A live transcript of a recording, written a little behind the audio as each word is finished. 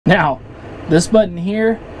Now, this button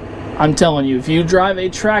here, I'm telling you, if you drive a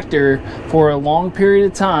tractor for a long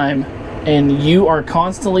period of time and you are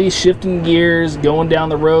constantly shifting gears, going down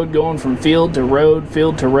the road, going from field to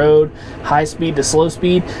road, high speed to slow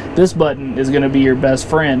speed, this button is going to be your best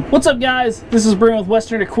friend. What's up, guys? This is Brent with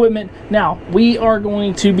Western Equipment. Now, we are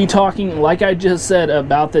going to be talking, like I just said,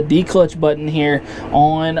 about the D-clutch button here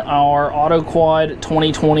on our AutoQuad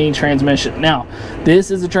 2020 transmission. Now,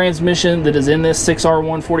 this is a transmission that is in this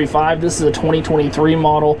 6R145. This is a 2023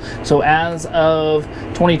 model. So as of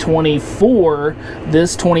 2024,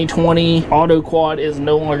 this 2020 AutoQuad is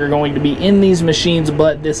no longer going to be in these machines,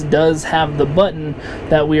 but this does have the button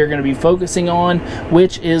that we are going to be focusing on,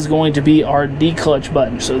 which is going to be our D-clutch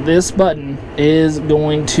button. So this button is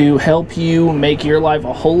going to help you make your life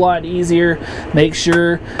a whole lot easier. Make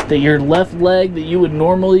sure that your left leg that you would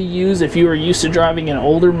normally use if you are used to driving an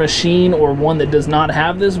older machine or one that does not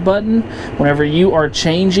have this button, whenever you are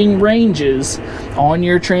changing ranges on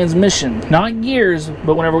your transmission, not gears,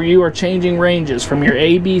 but whenever you are changing ranges from your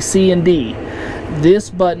A, B, C, and D, this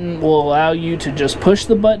button will allow you to just push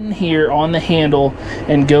the button here on the handle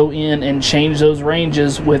and go in and change those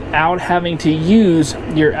ranges without having to use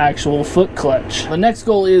your actual foot clutch. The next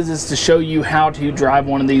goal is to show you how to drive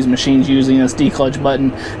one of these machines using this D-clutch button.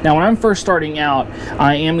 Now, when I'm first starting out,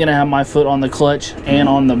 I am going to have my foot on the clutch and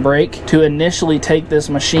on the brake to initially take this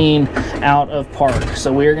machine out of park.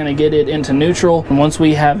 So we are going to get it into neutral, and once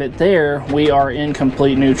we have it there, we are in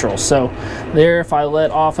complete neutral. So there, if I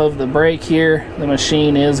let off of the brake here, the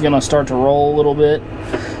machine is going to start to roll a little bit.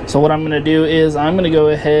 So what I'm going to do is I'm going to go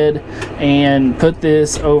ahead and put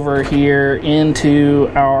this over here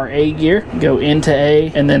into our A gear, go into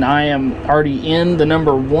A, and then I am already in the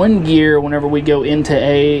number 1 gear whenever we go into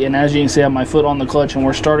A, and as you can see, I have my foot on the clutch and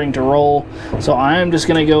we're starting to roll. So I am just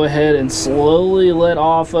going to go ahead and slowly let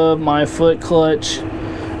off of my foot clutch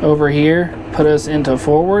over here, put us into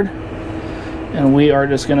forward, and we are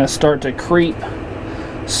just going to start to creep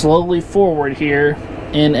slowly forward here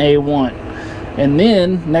in A1. And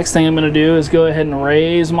then next thing I'm going to do is go ahead and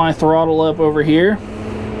raise my throttle up over here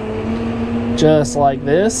just like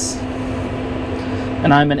this,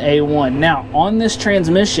 and I'm in A1. Now, on this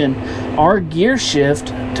transmission, our gear shift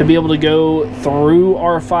to be able to go through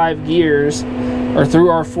our 5 gears, or through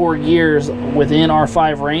our 4 gears within our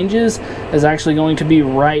 5 ranges, is actually going to be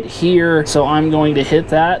right here. So I'm going to hit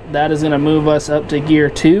that. That is going to move us up to gear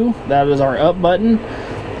 2. That is our up button.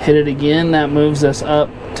 Hit it again, that moves us up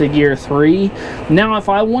to gear 3. Now, if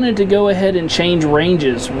I wanted to go ahead and change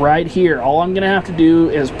ranges right here, all I'm going to have to do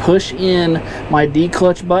is push in my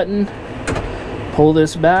D-clutch button, pull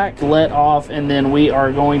this back, let off, and then we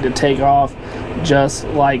are going to take off just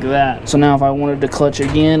like that. So now if I wanted to clutch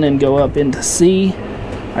again and go up into C,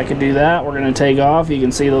 I could do that. We're going to take off. You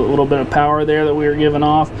can see the little bit of power there that we were giving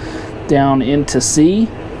off down into C.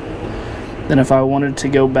 Then if I wanted to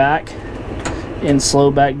go back and slow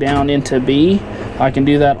back down into B, I can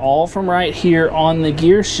do that all from right here on the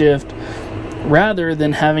gear shift, rather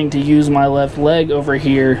than having to use my left leg over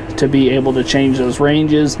here to be able to change those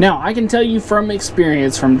ranges. Now, I can tell you from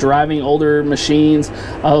experience, from driving older machines,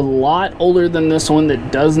 a lot older than this one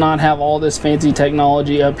that does not have all this fancy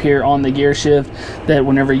technology up here on the gear shift, that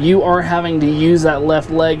whenever you are having to use that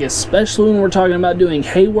left leg, especially when we're talking about doing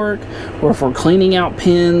hay work, or if we're cleaning out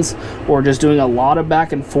pins, or just doing a lot of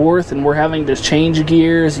back and forth and we're having to change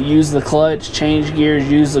gears, use the clutch, change gears,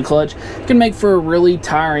 use the clutch, it can make for a really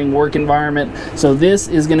tiring work environment. So this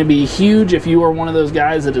is going to be huge if you are one of those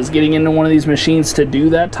guys that is getting into one of these machines to do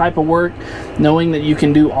that type of work, knowing that you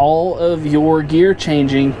can do all of your gear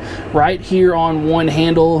changing right here on one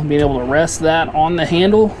handle, being able to rest that on the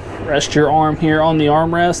handle, rest your arm here on the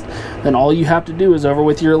armrest, then all you have to do is over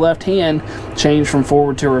with your left hand change from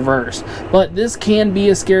forward to reverse. But this can be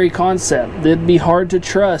a scary concept. It'd be hard to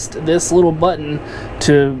trust this little button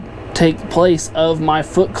to take place of my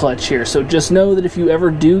foot clutch here. So just know that if you ever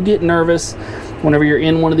do get nervous whenever you're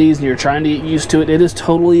in one of these and you're trying to get used to it, it is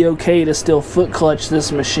totally okay to still foot clutch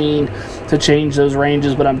this machine to change those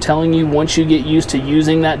ranges. But I'm telling you, once you get used to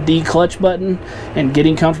using that D clutch button and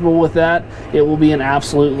getting comfortable with that, it will be an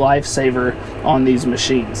absolute lifesaver on these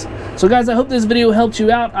machines. So guys, I hope this video helped you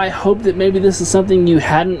out. I hope that maybe this is something you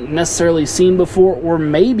hadn't necessarily seen before, or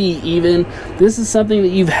maybe even this is something that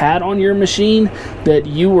you've had on your machine that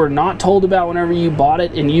you were not told about whenever you bought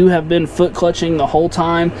it, and you have been foot clutching the whole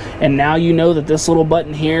time, and now you know that this little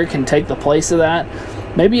button here can take the place of that.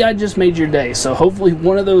 maybe I just made your day. So hopefully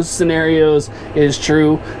one of those scenarios is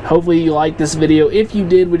true. Hopefully you liked this video. If you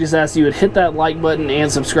did, we just ask you to hit that like button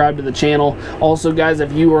and subscribe to the channel. Also guys,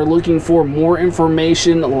 if you are looking for more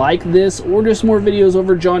information like this or just more videos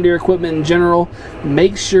over John Deere equipment in general,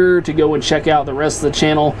 make sure to go and check out the rest of the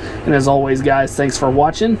channel. And as always guys, thanks for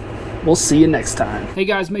watching. We'll see you next time. Hey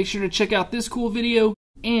guys, make sure to check out this cool video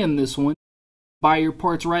and this one. Buy your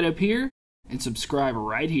parts right up here and subscribe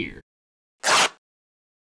right here.